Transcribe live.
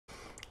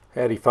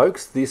Howdy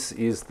folks, this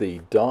is the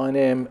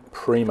Dynam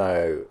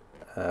Primo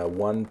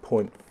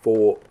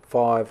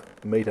 1.45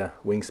 metre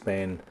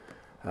wingspan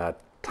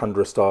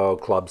tundra style,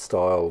 club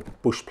style,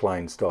 bush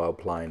plane style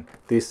plane.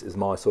 This is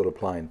my sort of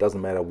plane.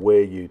 Doesn't matter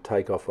where you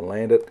take off and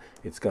land it,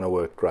 it's going to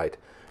work great. It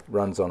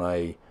runs on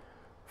a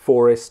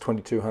 4S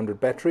 2200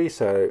 battery,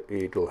 so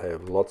it'll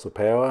have lots of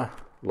power,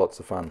 lots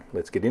of fun.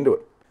 Let's get into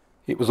it.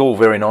 It was all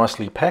very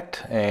nicely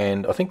packed,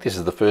 and I think this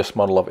is the first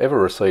model I've ever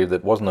received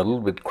that wasn't a little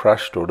bit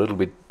crushed or a little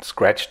bit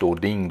scratched or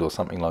dinged or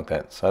something like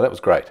that. So that was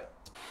great.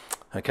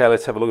 Okay,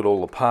 let's have a look at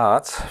all the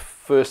parts.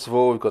 First of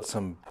all, we've got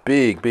some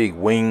big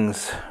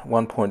wings,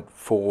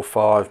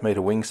 1.45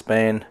 metre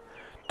wingspan,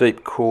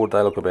 deep chord.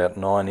 They look about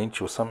 9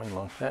 inch or something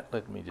like that.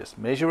 Let me just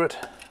measure it.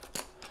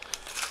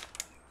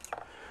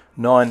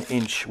 9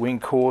 inch wing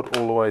chord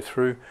all the way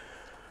through.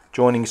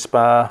 Joining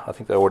spar, I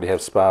think they already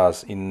have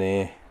spars in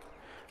there.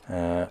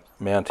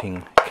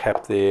 Mounting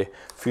cap there.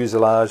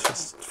 Fuselage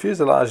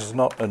is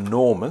not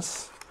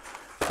enormous.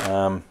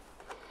 One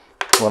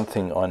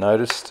thing I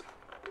noticed,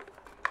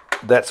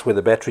 that's where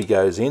the battery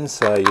goes in,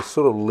 so you're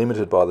sort of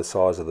limited by the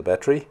size of the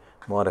battery.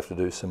 Might have to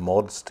do some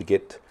mods to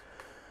get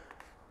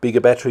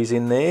bigger batteries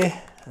in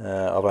there.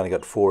 I've only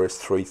got 4S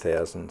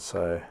 3000,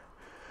 so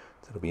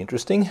that'll be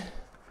interesting.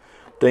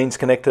 Dean's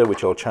connector,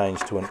 which I'll change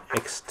to an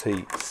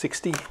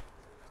XT60.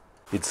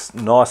 It's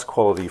nice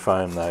quality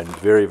foam though,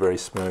 very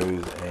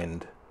smooth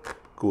and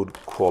good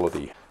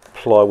quality.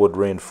 Plywood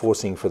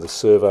reinforcing for the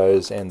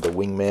servos and the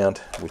wing mount,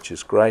 which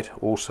is great.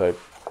 Also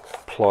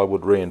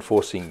plywood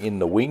reinforcing in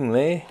the wing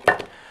there.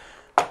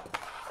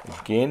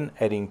 Again,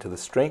 adding to the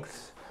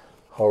strength.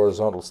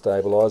 Horizontal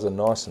stabilizer,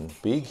 nice and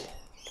big.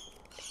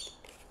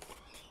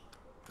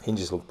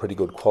 Hinges look pretty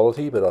good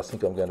quality, but I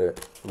think I'm going to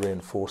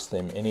reinforce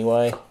them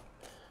anyway.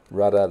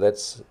 Rudder,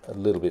 that's a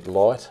little bit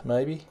light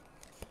maybe.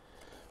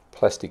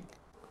 Plastic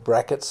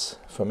brackets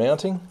for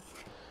mounting.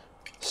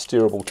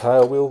 Steerable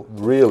tail wheel,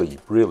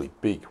 really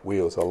big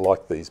wheels. I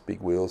like these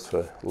big wheels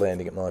for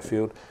landing at my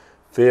field.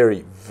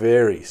 Very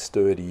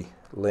sturdy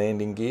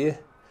landing gear.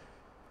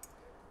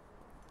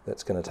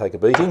 That's going to take a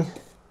beating.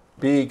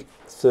 Big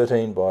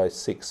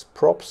 13x6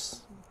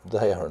 props,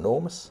 they are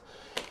enormous.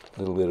 A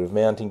little bit of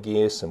mounting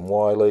gear, some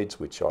wire leads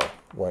which I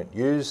won't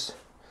use,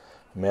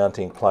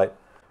 mounting plate,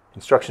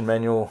 instruction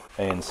manual,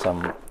 and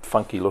some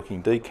funky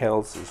looking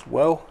decals as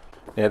well.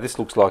 Now this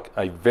looks like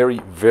a very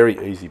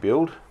easy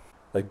build.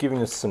 They're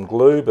giving us some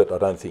glue, but I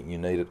don't think you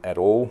need it at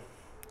all.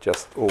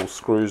 Just all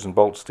screws and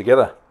bolts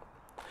together.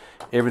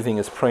 Everything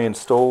is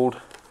pre-installed.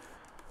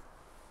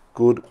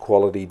 Good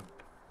quality,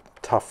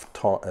 tough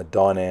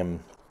Dynam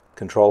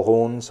control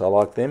horns, I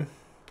like them.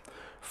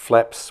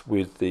 Flaps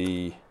with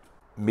the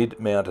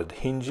mid-mounted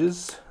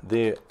hinges.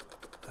 They're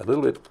a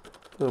little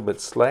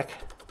bit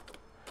slack.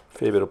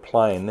 Fair bit of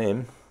play in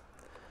them.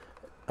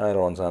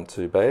 Ailerons aren't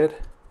too bad.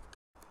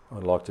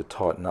 I'd like to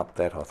tighten up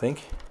that, I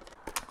think.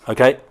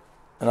 Okay,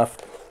 enough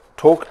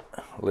talk,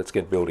 let's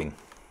get building.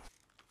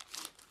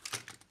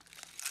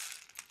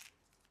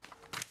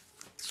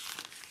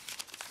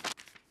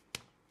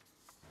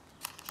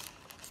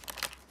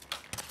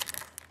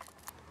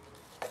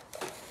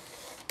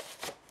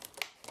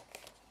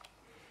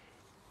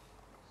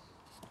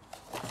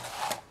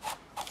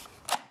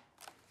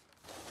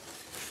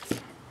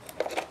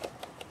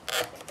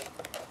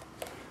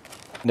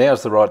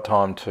 Now's the right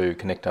time to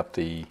connect up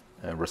the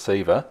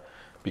receiver,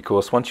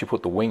 because once you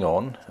put the wing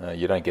on,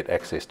 you don't get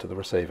access to the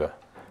receiver.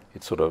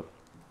 It's sort of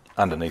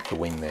underneath the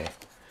wing there.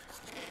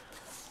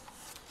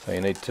 So you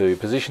need to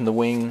position the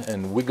wing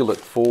and wiggle it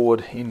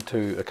forward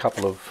into a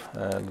couple of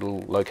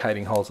little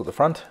locating holes at the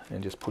front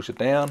and just push it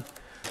down.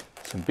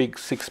 Some big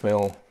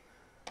 6mm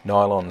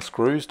nylon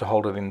screws to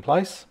hold it in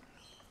place.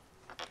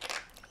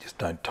 Just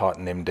don't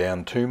tighten them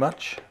down too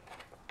much.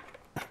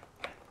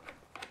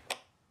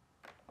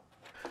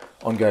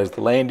 On goes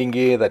the landing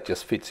gear, that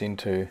just fits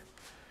into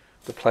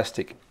the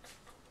plastic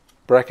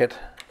bracket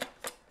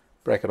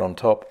on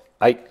top.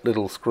 8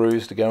 little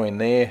screws to go in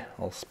there.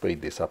 I'll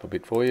speed this up a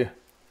bit for you.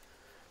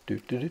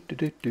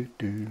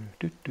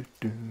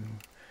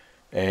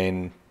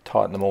 And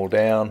tighten them all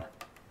down.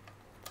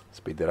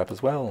 Speed that up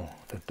as well.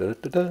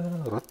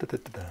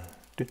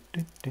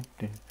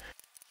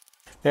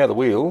 Now the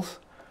wheels,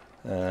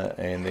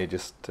 and they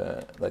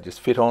just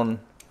fit on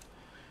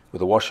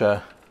with a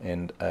washer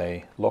and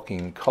a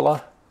locking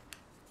collar,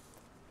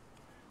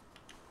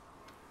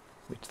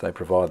 which they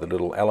provide the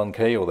little Allen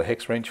key or the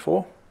hex wrench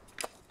for.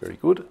 Very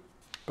good,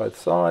 both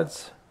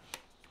sides.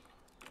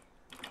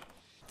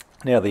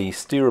 Now the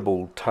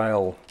steerable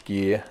tail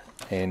gear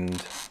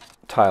and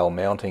tail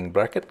mounting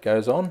bracket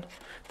goes on.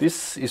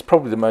 This is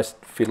probably the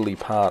most fiddly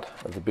part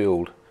of the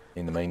build.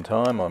 In the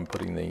meantime, I'm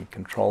putting the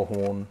control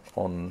horn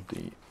on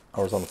the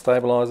horizontal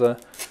stabilizer,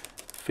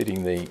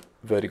 fitting the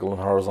vertical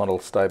and horizontal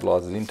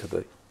stabilizers into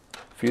the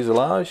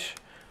fuselage,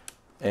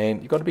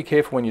 and you've got to be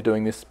careful when you're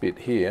doing this bit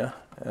here.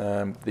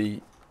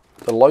 The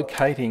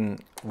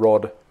locating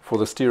rod for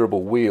the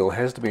steerable wheel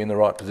has to be in the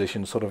right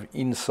position, sort of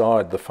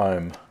inside the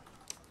foam.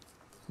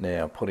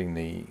 Now putting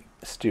the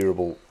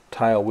steerable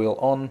tail wheel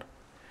on,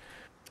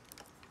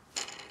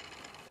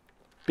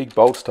 big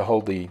bolts to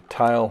hold the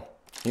tail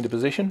into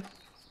position.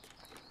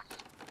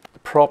 The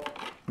prop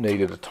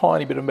needed a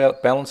tiny bit of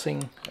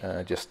balancing,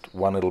 just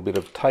one little bit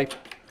of tape.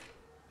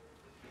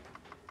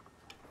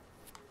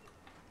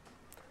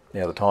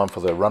 Now the time for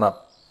the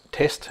run-up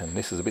test, and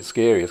this is a bit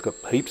scary. It's got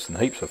heaps and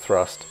heaps of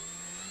thrust,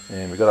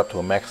 and we got up to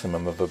a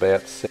maximum of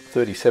about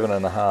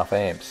 37.5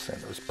 amps,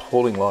 and it was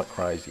pulling like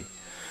crazy.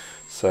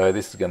 So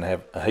this is going to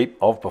have a heap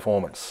of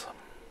performance.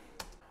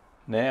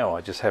 Now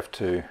I just have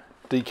to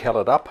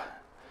decal it up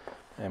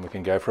and we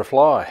can go for a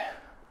fly.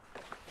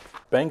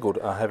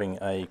 Banggood are having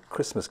a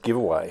Christmas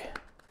giveaway.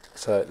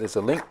 So there's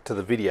a link to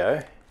the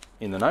video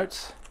in the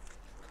notes.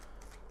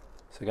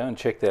 So go and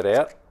check that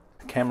out.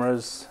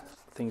 Cameras,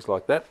 things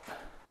like that.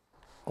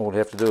 All you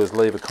have to do is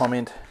leave a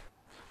comment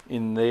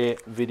in their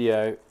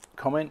video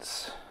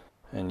comments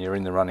and you're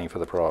in the running for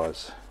the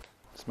prize.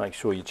 Just make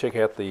sure you check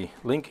out the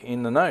link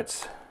in the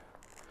notes.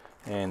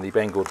 And the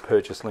Banggood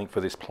purchase link for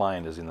this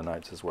plane is in the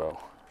notes as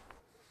well.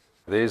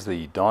 There's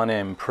the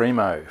Dynam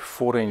Primo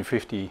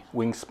 1450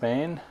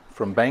 wingspan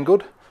from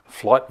Banggood.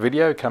 Flight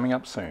video coming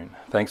up soon.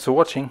 Thanks for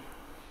watching.